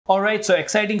Alright, so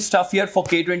exciting stuff here for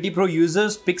K20 Pro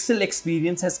users. Pixel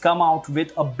Experience has come out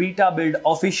with a beta build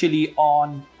officially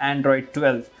on Android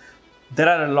 12. There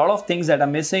are a lot of things that are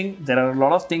missing, there are a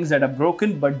lot of things that are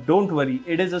broken, but don't worry,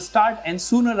 it is a start and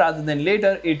sooner rather than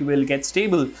later it will get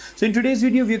stable. So in today's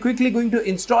video, we are quickly going to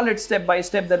install it step by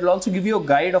step. That will also give you a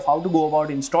guide of how to go about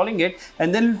installing it,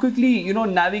 and then we'll quickly,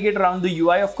 navigate around the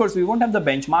UI. Of course, we won't have the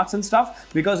benchmarks and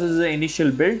stuff because this is the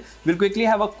initial build. We'll quickly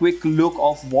have a quick look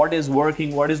of what is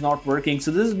working, what is not working.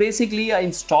 So this is basically an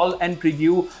install and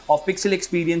preview of Pixel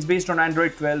Experience based on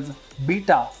Android 12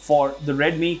 beta for the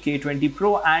Redmi K20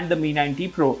 Pro and the Mi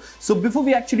 9T Pro. So before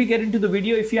we actually get into the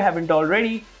video, if you haven't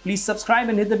already, please subscribe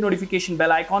and hit the notification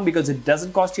bell icon because it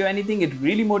doesn't cost you anything. It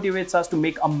really motivates us to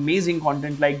make amazing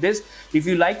content like this. If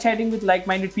you like chatting with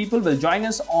like-minded people, well, join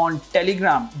us on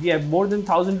Telegram. We have more than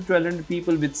 1,000 to 1,200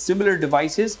 people with similar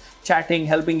devices chatting,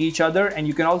 helping each other, and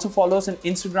you can also follow us on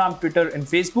Instagram, Twitter, and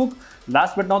Facebook.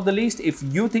 Last but not the least, if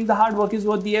you think the hard work is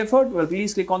worth the effort, well,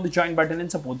 please click on the join button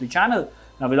and support the channel.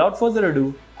 Now, without further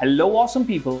ado, hello awesome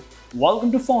people,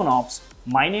 welcome to PhoneOps.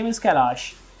 My name is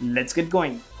Kailash. Let's get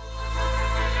going.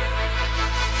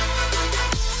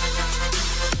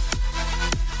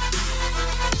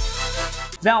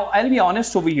 Now, I'll be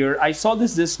honest over here, I saw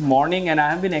this morning and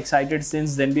I have been excited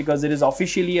since then because it is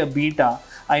officially a beta.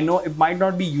 I know it might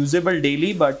not be usable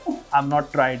daily, but I've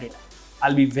not tried it.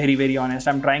 I'll be very honest.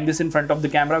 I'm trying this in front of the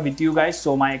camera with you guys,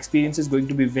 so my experience is going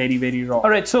to be very raw.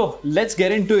 Alright, so let's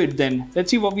get into it then.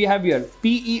 Let's see what we have here.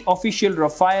 PE official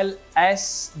Rafael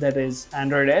S, that is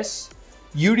Android S.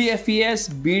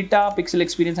 UDFPS beta, Pixel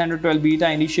Experience Android 12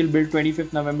 beta, initial build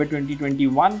 25th November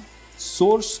 2021.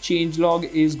 Source changelog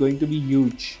is going to be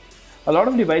huge. A lot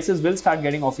of devices will start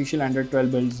getting official Android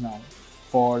 12 builds now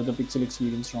for the Pixel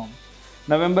Experience Rom.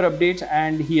 November update,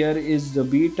 and here is the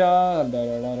beta.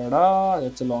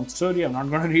 That's a long story. I'm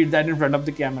not going to read that in front of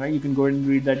the camera. You can go and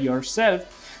read that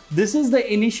yourself. This is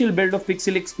the initial build of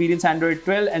Pixel Experience Android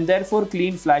 12, and therefore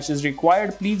clean flash is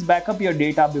required. Please back up your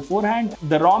data beforehand.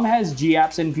 The ROM has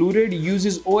GApps included,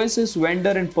 uses OSS vendor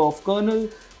and Perf kernel,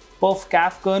 Perf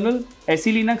CAF kernel.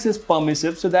 SE Linux is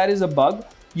permissive, so that is a bug.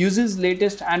 Uses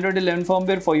latest Android 11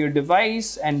 firmware for your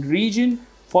device and region.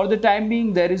 For the time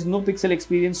being, there is no Pixel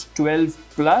Experience 12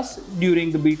 Plus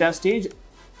during the beta stage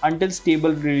until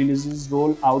stable releases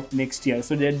roll out next year.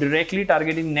 So they're directly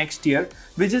targeting next year,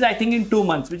 which is I think in 2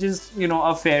 months, which is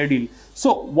a fair deal.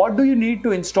 So what do you need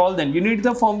to install then? You need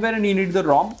the firmware and you need the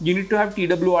ROM. You need to have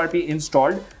TWRP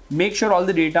installed. Make sure all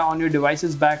the data on your device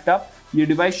is backed up. Your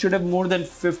device should have more than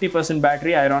 50%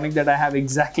 battery. Ironic that I have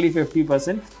exactly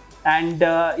 50%. And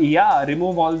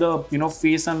remove all the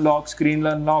face unlock, screen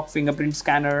unlock, fingerprint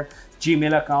scanner,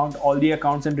 Gmail account, all the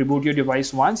accounts, and reboot your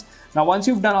device once. Now once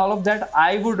you've done all of that,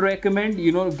 I would recommend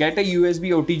get a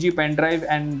USB OTG pen drive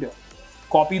and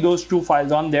copy those 2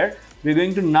 files on there. We're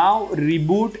going to now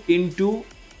reboot into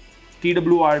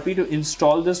TWRP to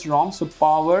install this ROM. So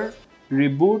power,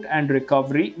 reboot, and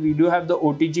recovery. We do have the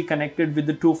OTG connected with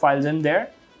the 2 files in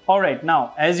there. Alright,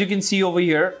 now as you can see over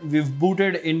here, we've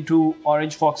booted into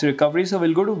Orange Fox recovery. So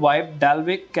we'll go to wipe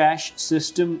Dalvik cache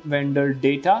system vendor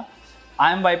data.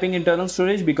 I'm wiping internal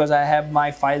storage because I have my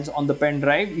files on the pen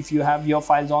drive. If you have your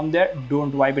files on there,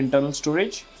 don't wipe internal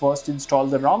storage. First install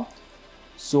the ROM.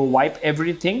 So wipe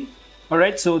everything.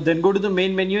 Alright, so then go to the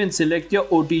main menu and select your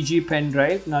OTG pen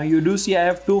drive. Now you do see I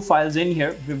have 2 files in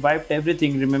here. We've wiped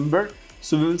everything, remember?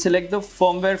 So we will select the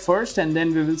firmware first, and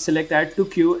then we will select add to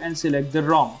queue and select the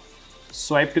ROM.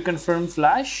 Swipe to confirm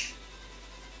flash.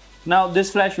 Now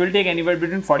this flash will take anywhere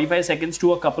between 45 seconds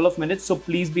to a couple of minutes. So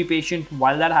please be patient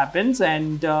while that happens.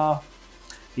 And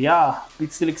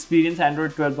Pixel Experience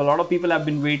Android 12. A lot of people have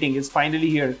been waiting. It's finally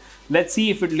here. Let's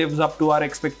see if it lives up to our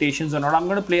expectations or not. I'm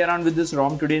going to play around with this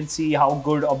ROM today and see how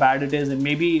good or bad it is. And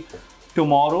maybe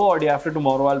tomorrow or day after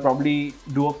tomorrow, I'll probably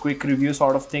do a quick review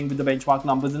sort of thing with the benchmark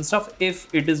numbers and stuff,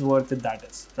 if it is worth it, that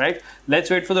is, right? Let's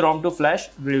wait for the ROM to flash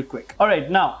real quick. All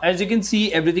right, now, as you can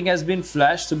see, everything has been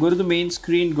flashed. So go to the main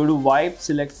screen, go to wipe,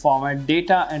 select format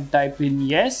data and type in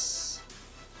yes.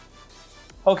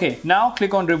 Okay, now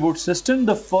click on reboot system,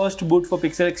 the first boot for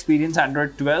Pixel Experience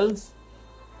Android 12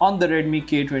 on the Redmi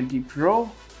K20 Pro.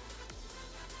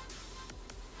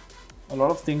 A lot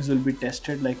of things will be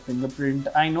tested like fingerprint.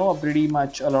 I know pretty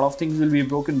much a lot of things will be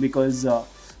broken because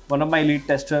one of my lead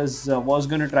testers was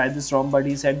going to try this ROM, but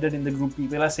he said that in the group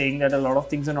people are saying that a lot of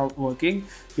things are not working.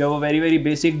 You have a very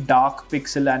basic dark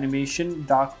pixel animation,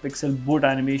 dark pixel boot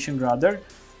animation rather.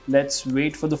 Let's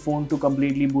wait for the phone to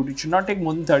completely boot. It should not take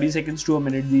more than 30 seconds to a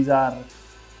minute. These are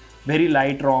very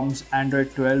light ROMs,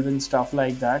 Android 12 and stuff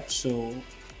like that. So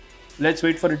let's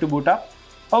wait for it to boot up.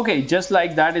 Okay, just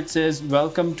like that, it says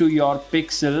welcome to your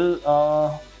Pixel.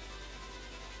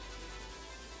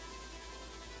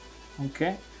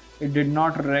 Okay, it did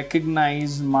not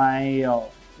recognize my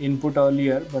input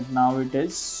earlier, but now it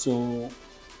is. So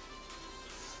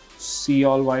see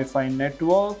all Wi-Fi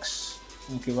networks.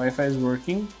 Okay, Wi-Fi is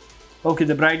working. Okay,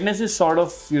 the brightness is sort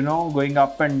of, you know, going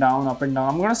up and down, up and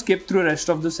down. I'm gonna skip through the rest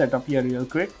of the setup here real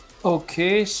quick.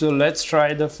 Okay, so let's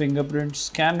try the fingerprint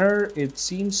scanner. It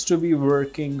seems to be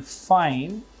working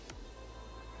fine.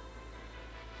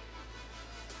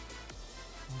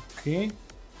 Okay.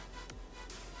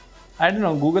 I don't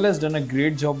know, Google has done a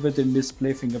great job with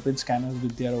in-display fingerprint scanners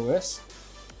with their OS.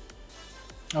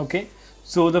 Okay,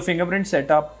 so the fingerprint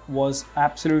setup was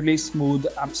absolutely smooth,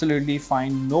 absolutely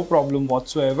fine, no problem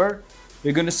whatsoever.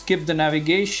 We're going to skip the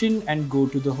navigation and go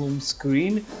to the home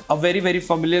screen. A very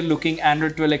familiar looking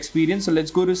Android 12 experience. So let's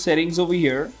go to settings over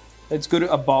here. Let's go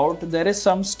to about. There is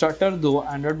some stutter though.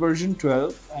 Android version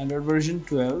 12. Android version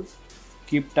 12.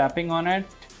 Keep tapping on it.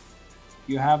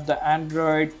 You have the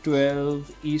Android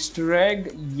 12 Easter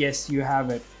egg. Yes, you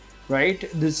have it. Right.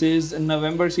 This is a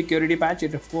November security patch.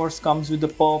 It of course comes with the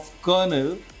Perf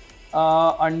kernel.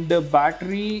 Under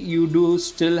battery, you do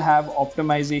still have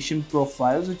optimization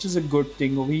profiles, which is a good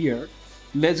thing over here.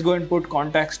 Let's go and put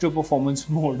contacts to performance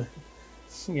mode.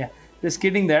 Yeah, just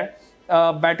kidding there.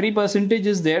 Battery percentage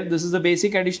is there. This is the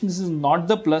basic edition. This is not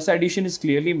the plus edition, is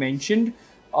clearly mentioned.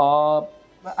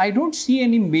 I don't see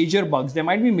any major bugs. There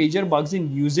might be major bugs in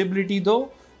usability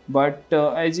though. But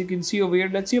as you can see over here,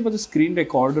 let's see about the screen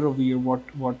recorder over here.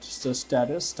 What's the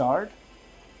status? Start.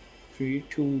 3,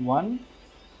 2, 1.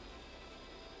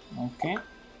 Okay,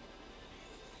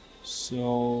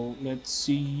 so let's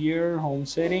see here, home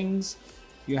settings.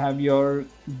 You have your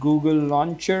Google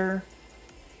launcher.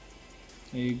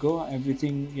 There you go,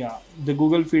 everything. Yeah, the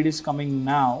Google feed is coming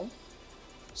now.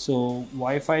 So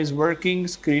Wi-Fi is working,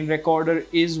 screen recorder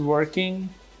is working.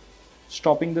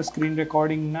 Stopping the screen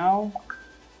recording now.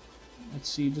 Let's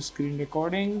see the screen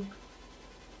recording.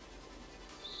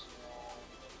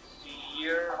 See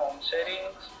here, home settings.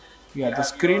 Yeah, the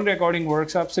screen recording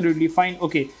works absolutely fine.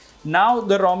 Okay, now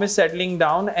the ROM is settling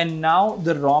down and now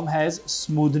the ROM has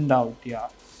smoothened out. Yeah.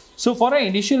 So for an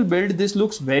initial build, this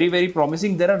looks very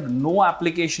promising. There are no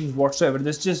applications whatsoever.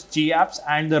 There's just GApps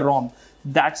and the ROM.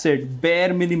 That's it.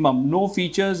 Bare minimum. No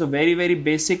features. A very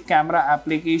basic camera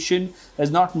application. There's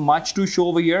not much to show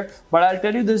over here. But I'll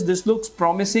tell you this. This looks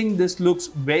promising. This looks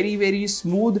very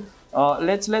smooth.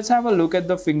 Let's have a look at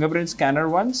the fingerprint scanner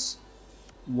once.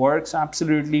 Works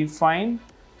absolutely fine.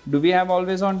 Do we have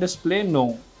always on display?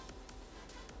 No.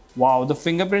 Wow, the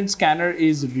fingerprint scanner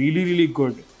is really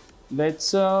good.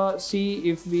 Let's see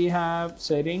if we have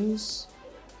settings.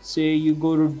 Say you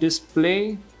go to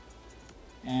display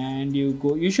and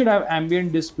you should have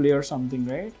ambient display or something,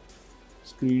 right?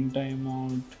 Screen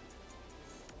timeout.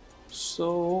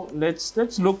 So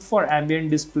let's look for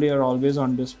ambient display or always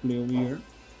on display over here.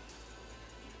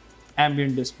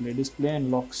 Ambient display and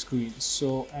lock screen.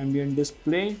 So ambient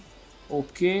display,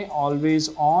 okay, always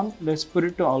on. Let's put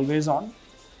it to always on.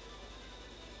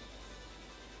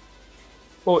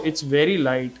 Oh, it's very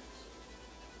light.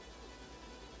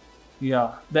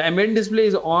 Yeah, the ambient display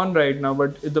is on right now,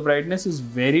 but the brightness is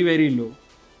very low.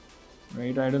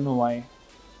 Right, I don't know why.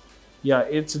 Yeah,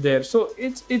 it's there. So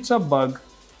it's a bug.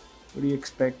 What do you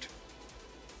expect?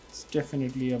 It's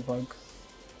definitely a bug.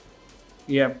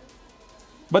 Yeah.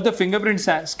 But the fingerprint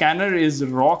scanner is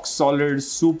rock solid,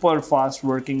 super fast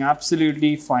working,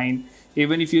 absolutely fine.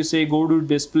 Even if you say go to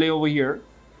display over here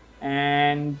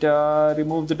and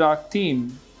remove the dark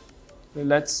theme.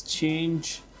 Let's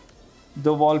change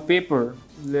the wallpaper.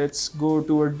 Let's go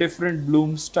to a different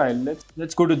bloom style.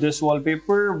 Let's go to this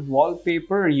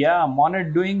wallpaper. Yeah,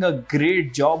 Monet doing a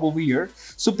great job over here.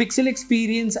 So Pixel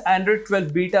Experience Android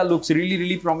 12 beta looks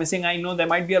really promising. I know there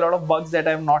might be a lot of bugs that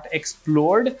I have not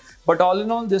explored, but all in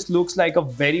all, this looks like a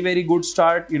very good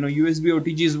start. You know, USB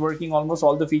OTG is working, almost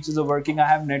all the features are working. I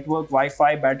have network,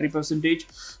 Wi-Fi, battery percentage.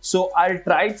 So I'll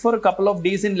try it for a couple of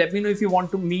days and let me know if you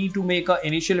want me to make an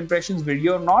initial impressions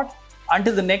video or not.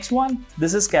 Until the next one,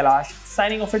 this is Kailash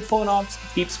signing off at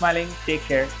PhoneOps. Keep smiling. Take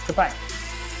care. Goodbye.